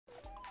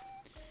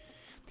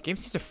The game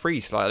seems to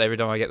freeze slightly every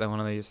time I get one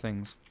of these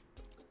things.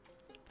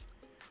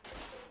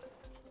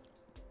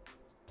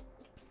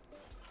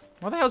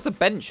 Why the hell's a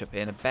bench up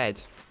here and a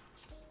bed?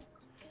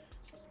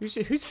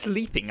 Who's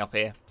sleeping up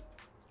here?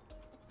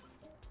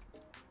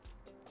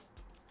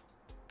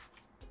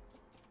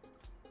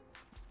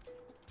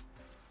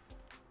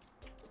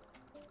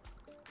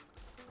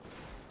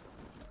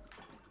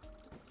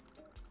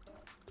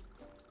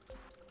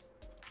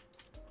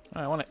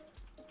 Oh, I want it.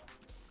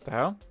 What the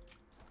hell?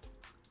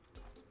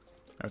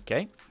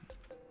 Okay.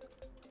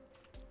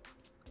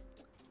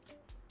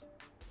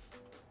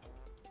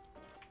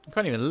 I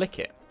can't even lick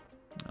it.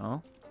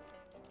 Oh.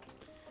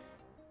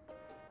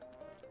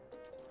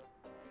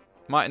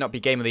 Might not be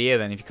game of the year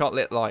then. If you can't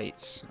lit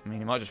lights, I mean,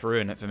 it might just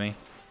ruin it for me.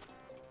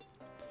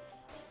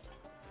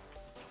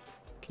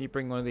 Can you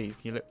bring one of these?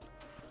 Can you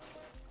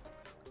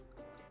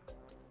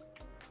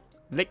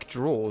lick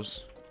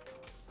drawers?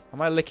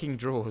 Am I licking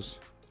drawers?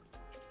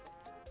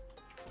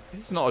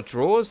 This is not a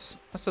drawers.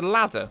 That's a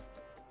ladder.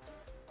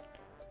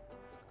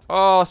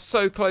 Oh,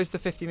 so close to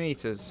 50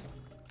 meters.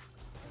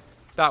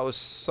 That was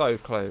so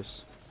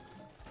close.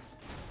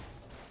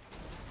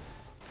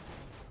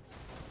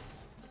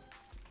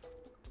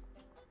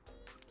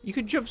 You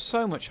could jump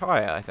so much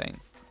higher, I think.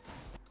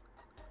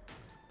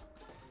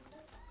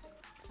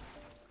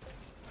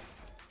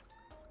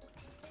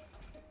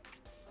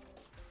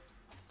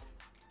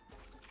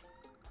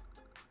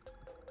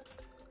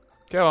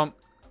 Go on.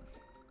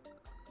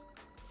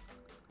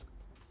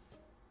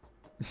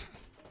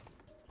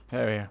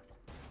 There we are.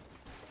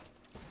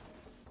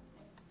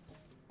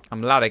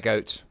 I'm ladder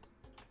goat.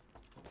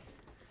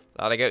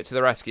 Ladder goat to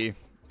the rescue.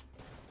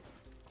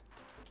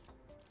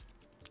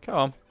 Come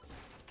on.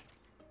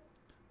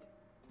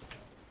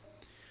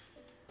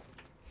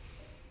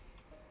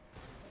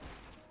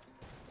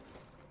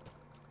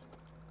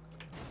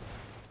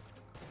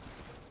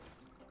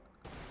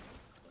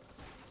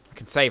 I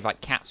can save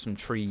like cats from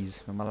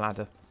trees on my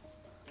ladder.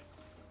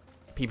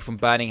 People from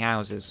burning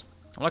houses.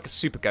 I'm like a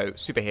super goat,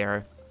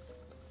 superhero.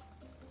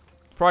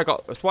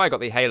 That's why I got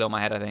the halo on my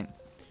head, I think.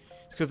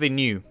 It's because they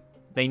knew.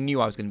 They knew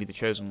I was going to be the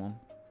chosen one.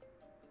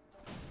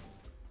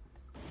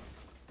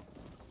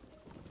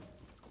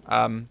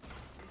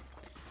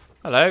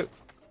 Hello.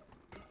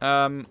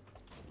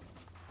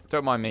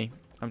 Don't mind me.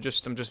 I'm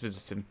just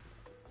visiting.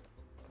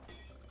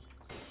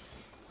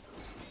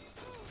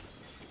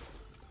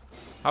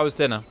 How was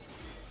dinner?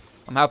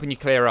 I'm helping you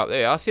clear up.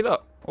 There you are. See,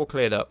 look. All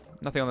cleared up.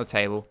 Nothing on the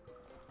table.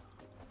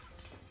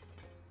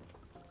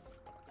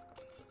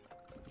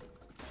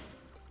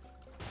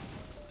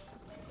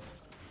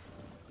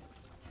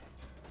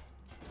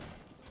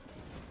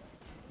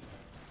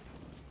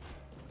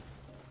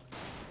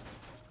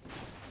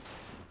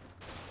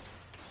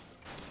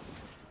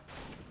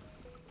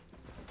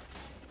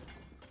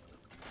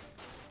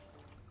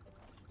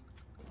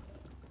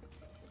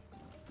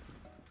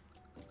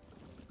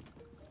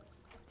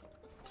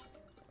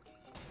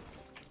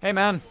 Hey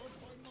man, do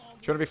you want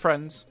to be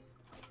friends?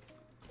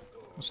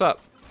 What's up?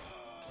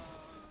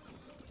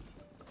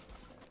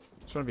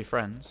 Just want to be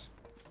friends.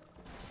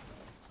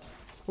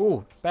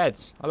 Ooh,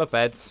 beds. I love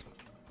beds.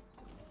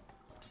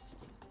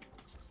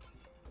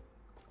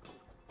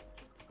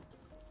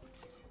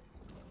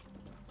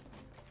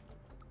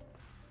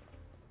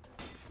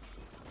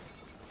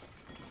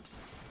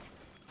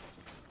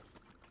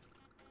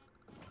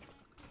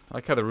 I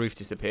like how the roof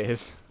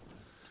disappears.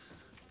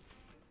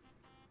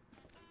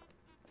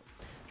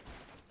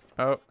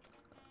 Oh.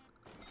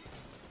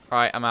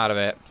 Alright, I'm out of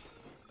it.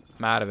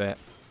 I'm out of it.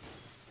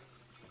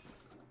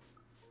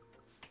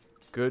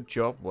 Good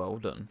job, well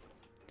done.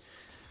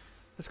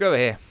 Let's go over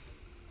here.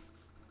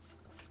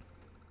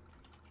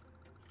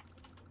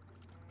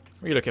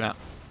 What are you looking at?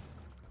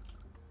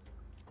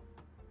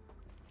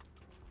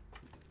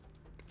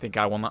 Think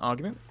I won that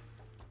argument?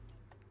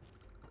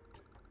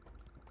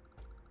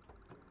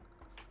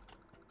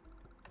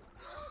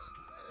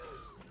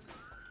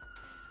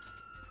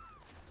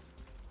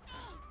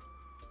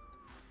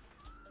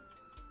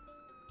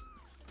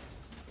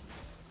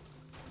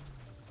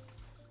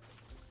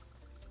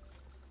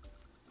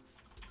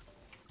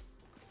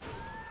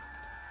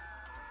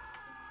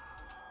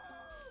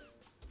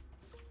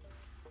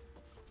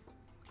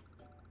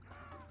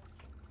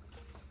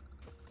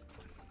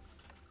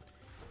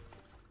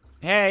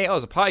 Hey, oh,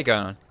 there's a party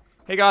going on.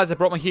 Hey guys, I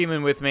brought my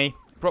human with me.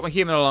 Brought my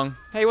human along.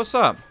 Hey, what's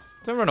up?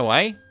 Don't run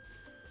away.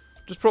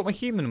 Just brought my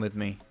human with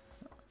me.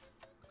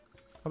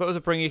 I thought it was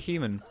a bring a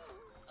human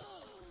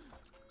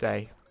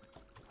day.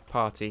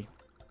 Party.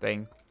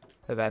 Thing.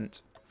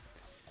 Event.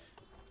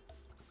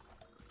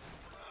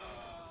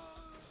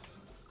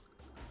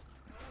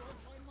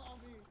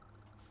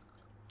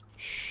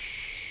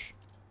 Shh.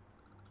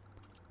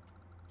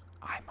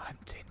 I'm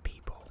hunting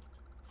people.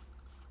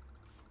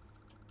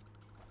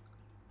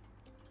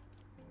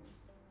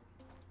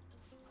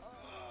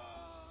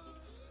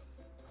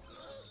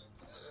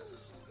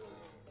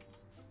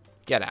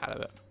 Get out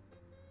of it.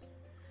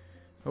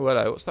 Oh,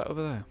 hello. What's that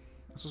over there?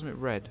 That's something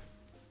red.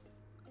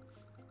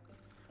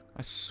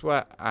 I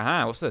swear.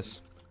 Aha, what's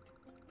this?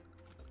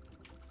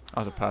 I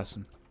was a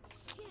person.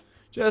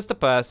 Just a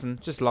person.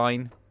 Just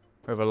line.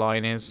 Wherever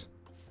line is.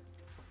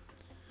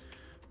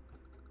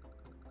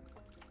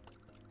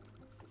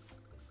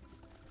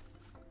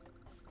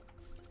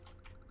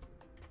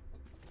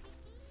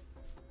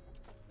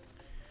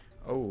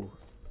 Oh.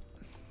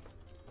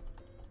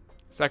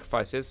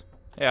 Sacrifices.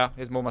 Yeah,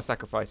 here's more of my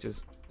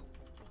sacrifices.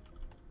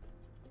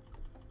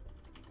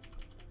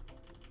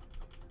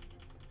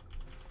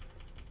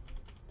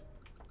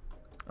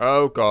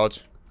 Oh god.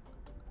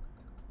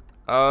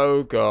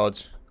 Oh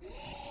god.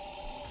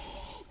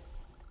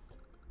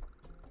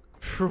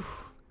 Phew.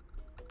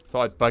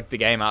 Thought I'd bugged the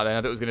game out then.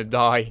 I thought it was going to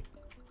die.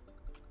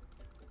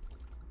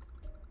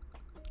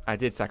 I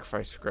did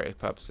sacrifice for greater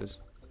purposes.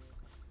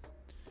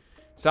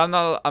 So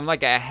I'm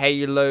like a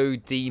Halo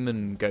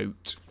demon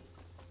goat.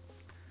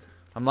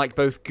 I'm like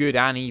both good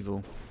and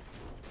evil.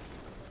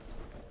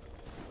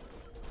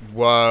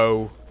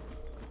 Whoa.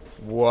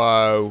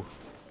 Whoa.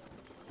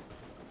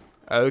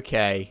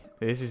 Okay.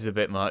 This is a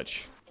bit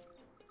much.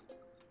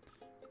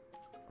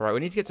 Right, we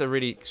need to get to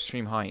really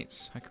extreme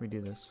heights. How can we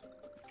do this?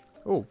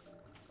 Oh.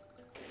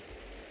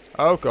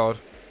 Oh, God.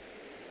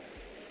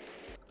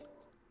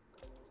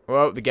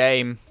 Whoa, the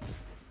game.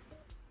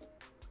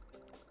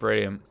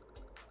 Brilliant.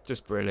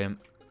 Just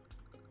brilliant.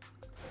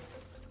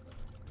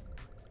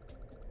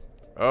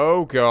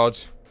 Oh, God.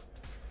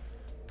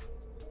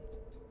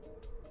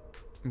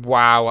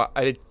 Wow,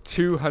 I did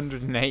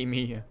 208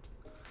 meters.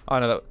 Oh,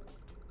 no, that...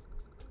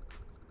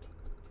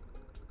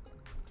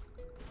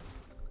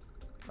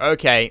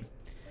 Okay.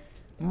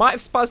 Might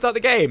have spiced out the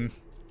game.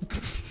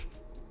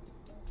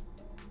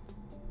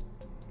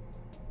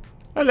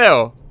 A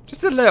little.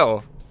 Just a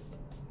little.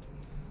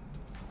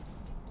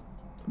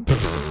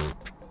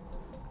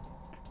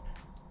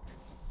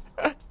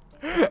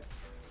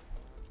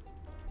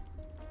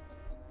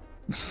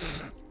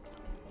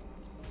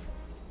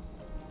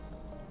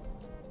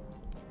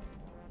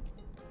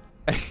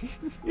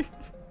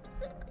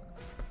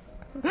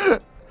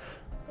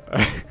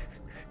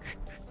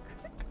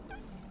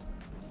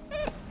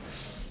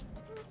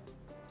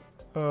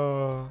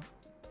 Oh,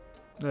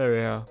 there we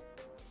are.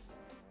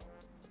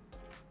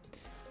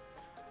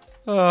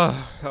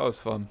 Oh, that was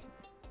fun.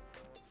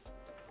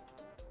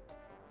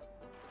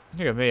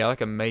 Look at me, I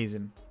look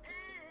amazing.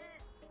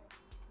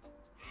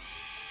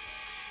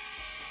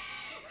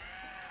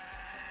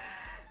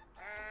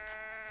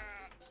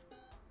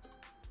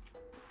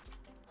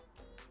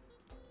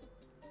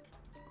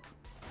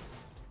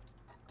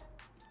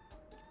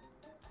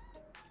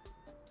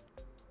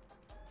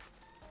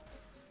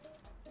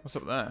 What's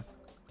up there?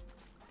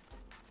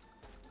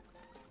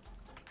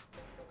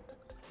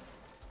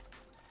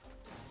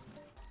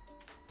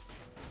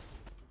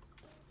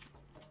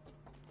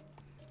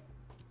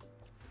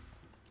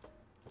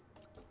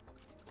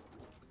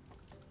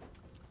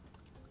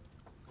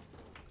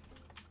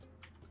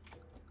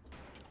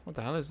 What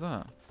the hell is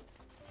that?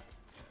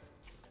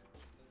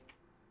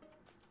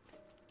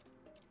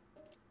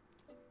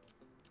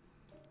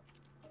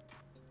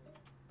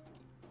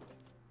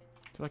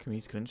 Is it like a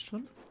musical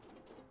instrument?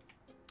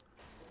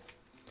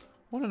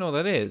 I want to know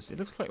what that is. It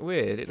looks like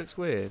weird. It looks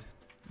weird.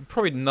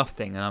 Probably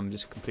nothing, and I'm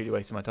just completely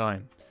wasting my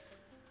time.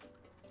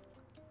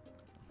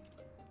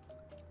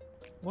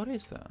 What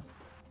is that?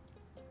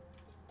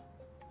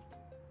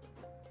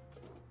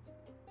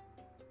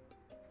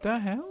 The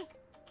hell?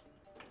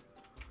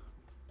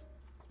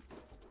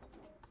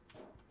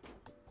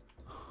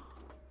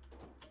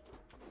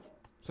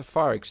 It's a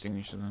fire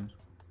extinguisher then.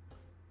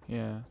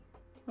 Yeah.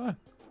 Oh.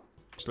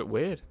 Just look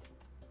weird.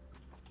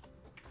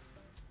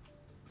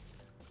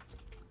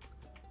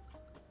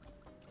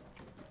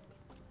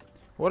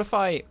 What if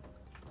I...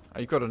 Oh,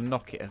 you've got to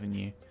knock it, haven't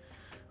you?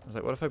 I was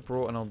like, what if I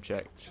brought an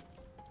object?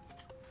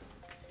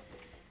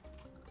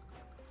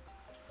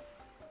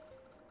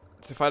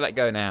 So if I let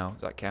go now,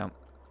 does that count?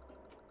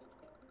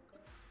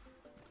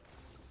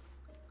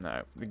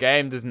 No. The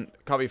game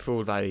can't be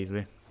fooled that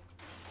easily.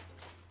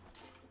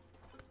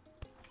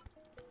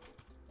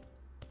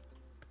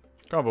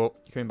 Come on, Ball.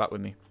 You're coming back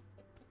with me.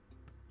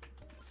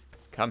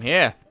 Come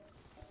here.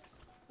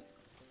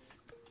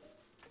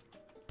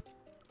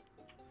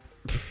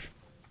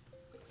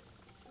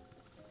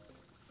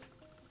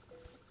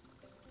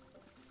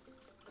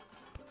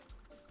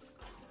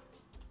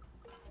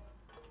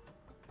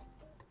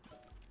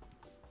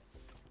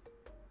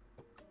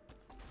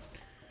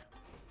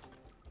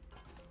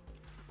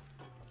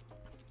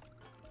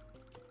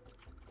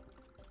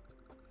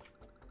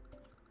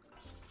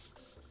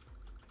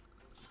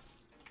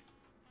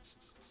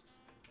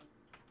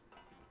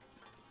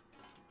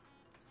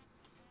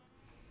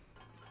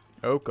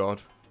 Oh,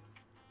 God.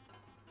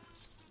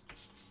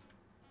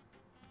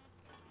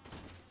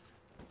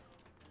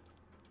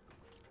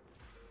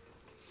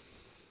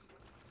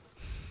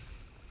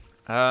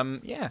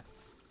 Yeah.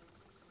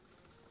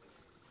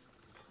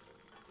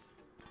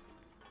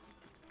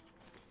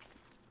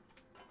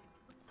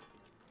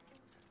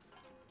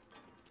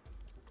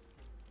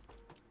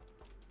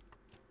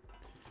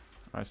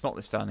 Right, it's not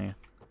this down here.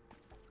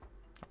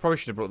 I probably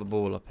should have brought the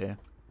ball up here.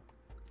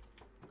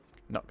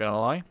 Not gonna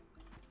lie.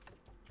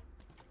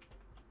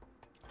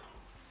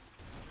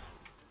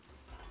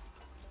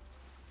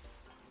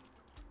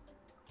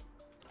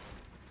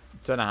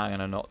 Don't know how I'm going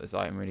to knock this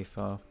item really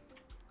far.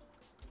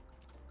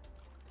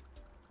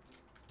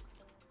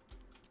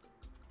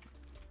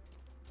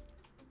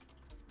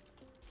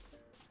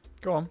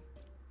 Go on.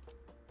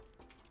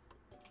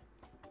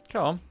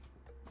 Come on.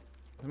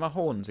 My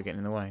horns are getting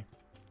in the way.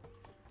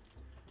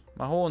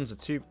 My horns are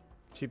too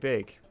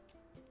big.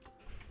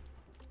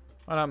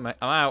 I don't, mate.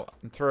 I'm out.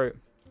 I'm through.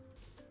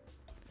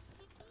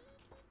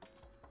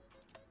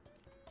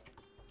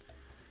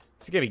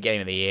 This is going to be game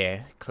of the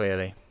year,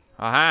 clearly.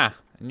 Aha!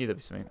 I knew there'd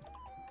be something.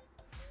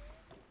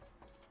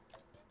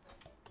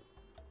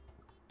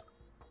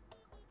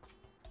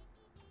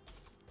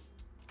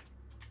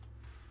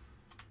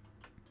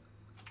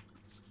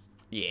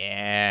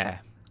 Yeah.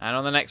 And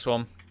on the next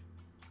one.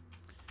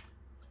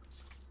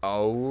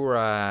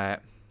 Alright.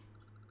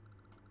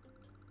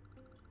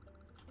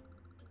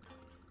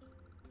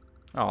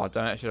 Oh,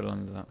 damn it, I should have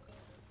landed that.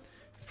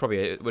 It's probably,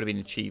 it would have been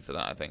achieved for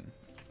that, I think.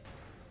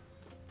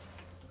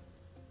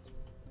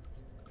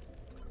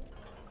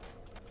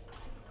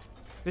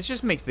 This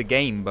just makes the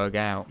game bug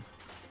out.